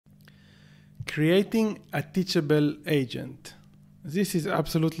Creating a teachable agent. This is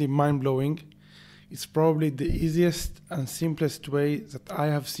absolutely mind-blowing. It's probably the easiest and simplest way that I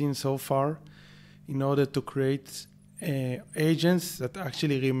have seen so far in order to create agents that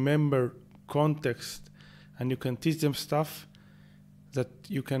actually remember context, and you can teach them stuff that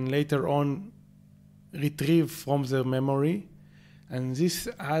you can later on retrieve from their memory. And this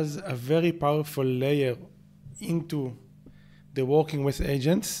has a very powerful layer into the working with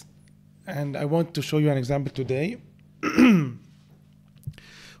agents. And I want to show you an example today. We're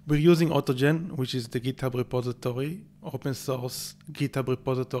using Autogen, which is the GitHub repository, open source GitHub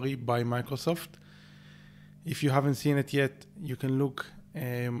repository by Microsoft. If you haven't seen it yet, you can look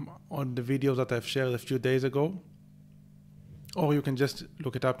on the video that I've shared a few days ago, or you can just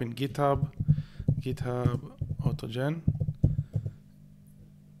look it up in GitHub Autogen.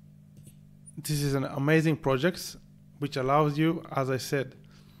 This is an amazing project which allows you, as I said,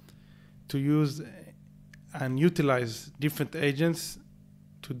 to use and utilize different agents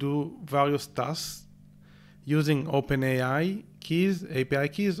to do various tasks using OpenAI keys, API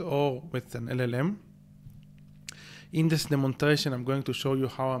keys, or with an LLM. In this demonstration, I'm going to show you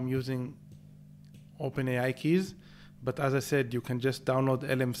how I'm using OpenAI keys. But as I said, you can just download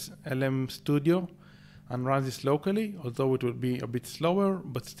LM Studio and run this locally, although it will be a bit slower,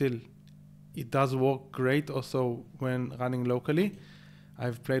 but still it does work great also when running locally.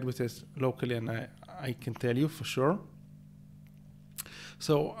 I've played with this locally and I can tell you for sure.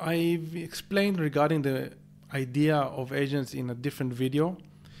 So I've explained regarding the idea of agents in a different video.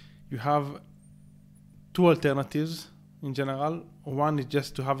 You have two alternatives in general. One is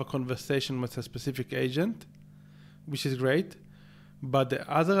just to have a conversation with a specific agent, which is great. But the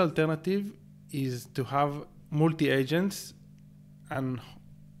other alternative is to have multi-agents and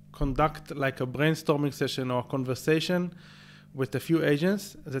conduct like a brainstorming session or a conversation with a few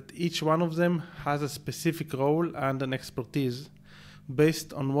agents that each one of them has a specific role and an expertise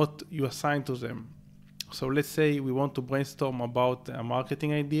based on what you assign to them. So let's say we want to brainstorm about a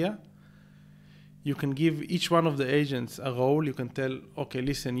marketing idea. You can give each one of the agents a role. You can tell, okay,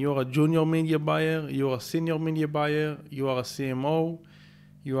 listen, you're a junior media buyer, you're a senior media buyer, you are a CMO,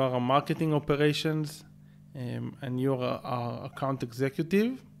 you are a marketing operations, and you're a account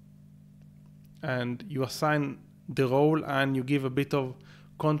executive. And you assign the role and you give a bit of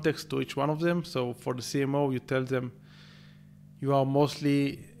context to each one of them. So for the CMO, you tell them you are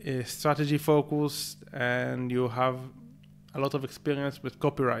mostly strategy focused and you have a lot of experience with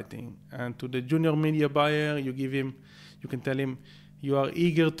copywriting. And to the junior media buyer, you can tell him you are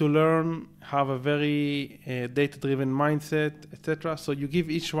eager to learn, have a very data-driven mindset, etc. So you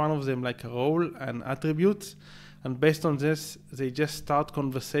give each one of them like a role and attributes, and based on this, they just start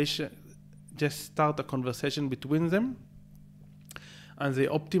a conversation between them, and they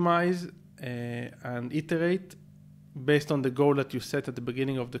optimize and iterate based on the goal that you set at the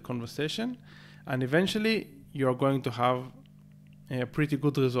beginning of the conversation, and eventually you're going to have a pretty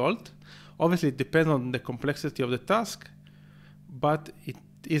good result. Obviously, it depends on the complexity of the task, but it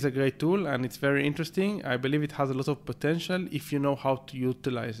is a great tool and it's very interesting. I believe it has a lot of potential if you know how to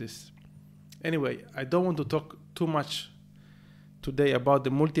utilize this. Anyway, I don't want to talk too much today about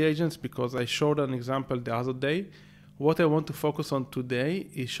the multi-agents because I showed an example the other day. What I want to focus on today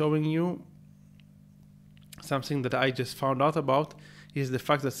is showing you something that I just found out about, is the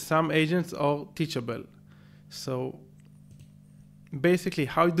fact that some agents are teachable. So basically,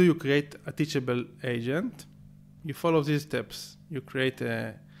 how do you create a teachable agent? You follow these steps. You create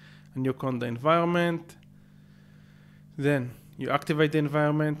a new Conda environment. Then you activate the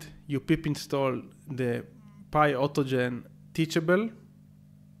environment. You pip install the Autogen teachable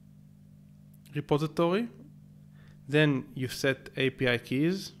repository. Then you set API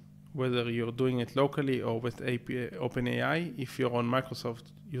keys, whether you're doing it locally or with OpenAI. If you're on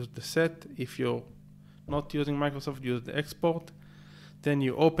Microsoft, use the set. If you're not using Microsoft, use the export. Then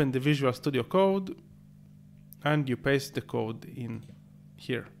you open the Visual Studio Code and you paste the code in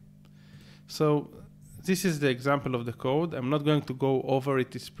here. So this is the example of the code. I'm not going to go over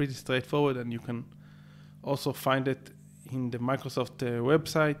it. It's pretty straightforward, and you can also find it in the Microsoft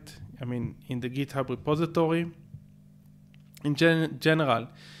website, in the GitHub repository. In general,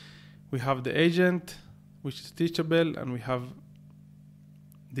 we have the agent, which is teachable, and we have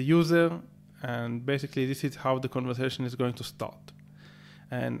the user, and basically this is how the conversation is going to start.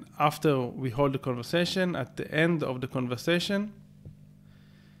 And after we hold the conversation, at the end of the conversation,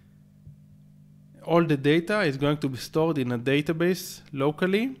 all the data is going to be stored in a database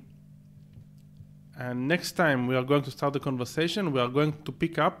locally. And next time we are going to start the conversation, we are going to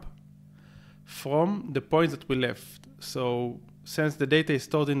pick up from the point that we left. So since the data is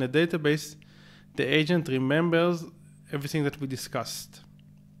stored in the database, the agent remembers everything that we discussed.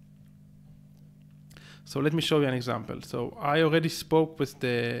 So let me show you an example. So I already spoke with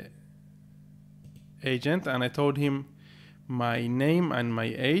the agent and I told him my name and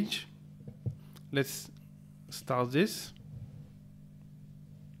my age. Let's start this.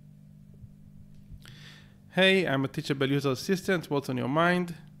 Hey, I'm a teachable user assistant. What's on your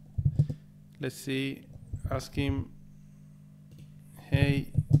mind? Let's see. Ask him,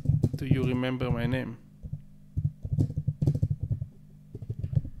 hey, do you remember my name?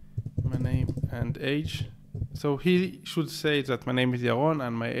 My name and age. So he should say that my name is Yaron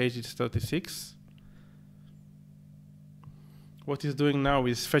and my age is 36. What he's doing now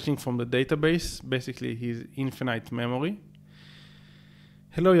is fetching from the database, basically his infinite memory.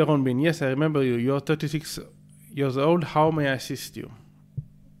 Hello, Yaron Bin. Yes, I remember you. You're 36 years old. How may I assist you?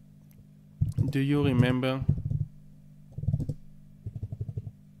 Do you remember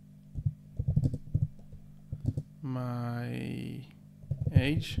my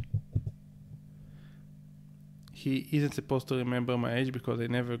age? He isn't supposed to remember my age because I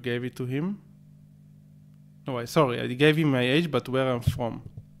never gave it to him. No, sorry, I gave him my age, but where I'm from.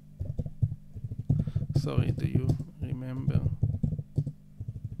 Sorry, do you remember?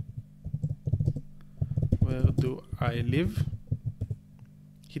 Where do I live?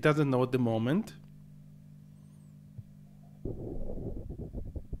 He doesn't know at the moment.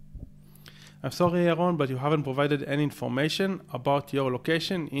 I'm sorry, Yaron, but you haven't provided any information about your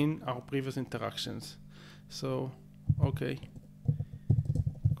location in our previous interactions. So, okay,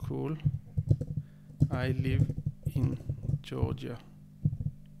 cool. I live in Georgia.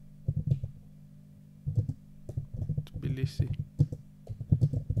 Tbilisi.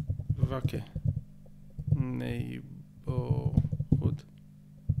 Vake. Neighborhood.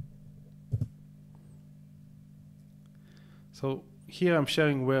 So here I'm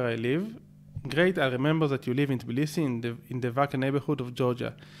sharing where I live. Great, I remember that you live in Tbilisi in the Vake neighborhood of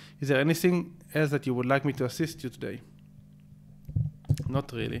Georgia. Is there anything else that you would like me to assist you today?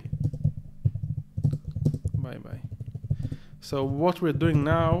 Not really. Bye-bye. So what we're doing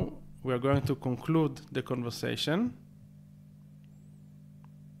now, we're going to conclude the conversation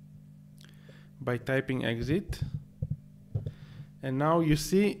by typing exit. And now you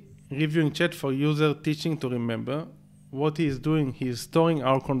see reviewing chat for user teaching to remember. What he is doing, he is storing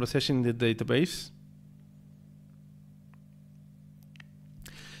our conversation in the database.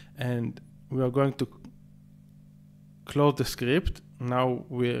 And we are going to close the script. Now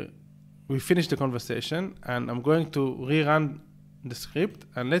we finished the conversation and I'm going to rerun the script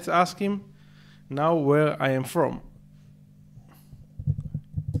and let's ask him now where I am from.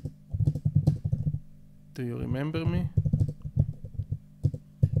 Do you remember me?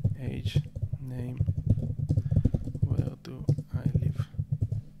 Age, name, where do I live?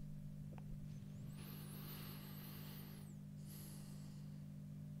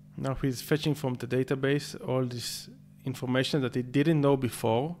 Now he's fetching from the database all this information that he didn't know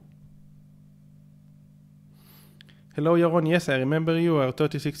before. Hello, Yaron. Yes, I remember you. You are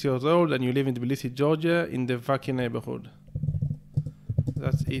 36 years old and you live in Tbilisi, Georgia, in the Vake neighborhood.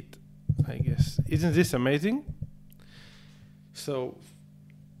 That's it, I guess. Isn't this amazing? So,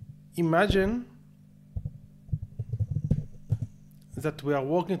 imagine that we are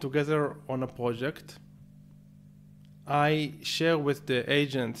working together on a project. I share with the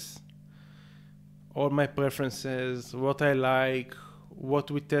agents all my preferences, what I like,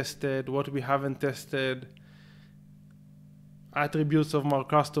 what we tested, what we haven't tested, attributes of my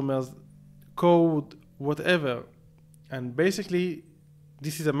customers, code, whatever. And basically,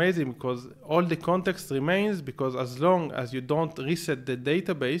 this is amazing because all the context remains, because as long as you don't reset the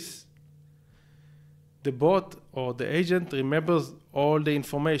database, the bot or the agent remembers all the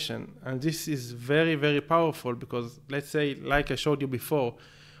information. And this is very, very powerful because let's say, like I showed you before,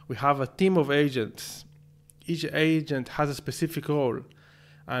 we have a team of agents. Each agent has a specific role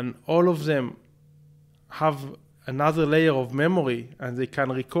and all of them have another layer of memory and they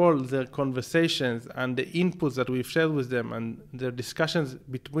can recall their conversations and the inputs that we've shared with them and their discussions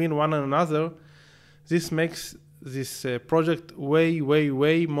between one another. This makes this project way, way,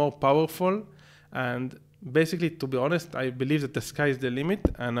 way more powerful. And basically, to be honest, I believe that the sky is the limit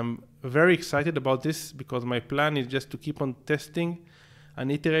and I'm very excited about this because my plan is just to keep on testing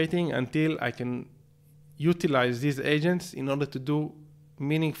and iterating until I can utilize these agents in order to do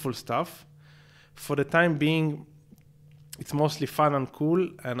meaningful stuff. For the time being, it's mostly fun and cool,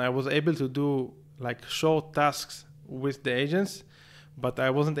 and I was able to do like short tasks with the agents, but I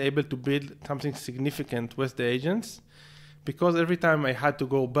wasn't able to build something significant with the agents because every time I had to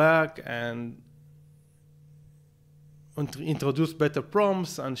go back and introduce better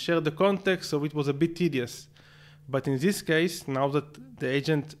prompts and share the context, so it was a bit tedious. But in this case, now that the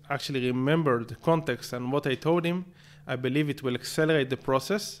agent actually remembered the context and what I told him, I believe it will accelerate the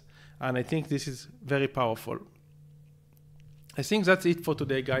process, and I think this is very powerful. I think that's it for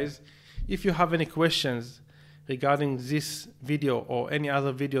today, guys. If you have any questions regarding this video or any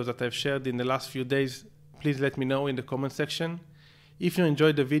other videos that I've shared in the last few days, please let me know in the comment section. If you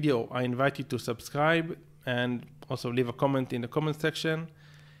enjoyed the video, I invite you to subscribe and also leave a comment in the comment section.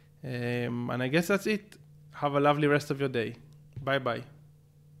 And I guess that's it. Have a lovely rest of your day. Bye-bye.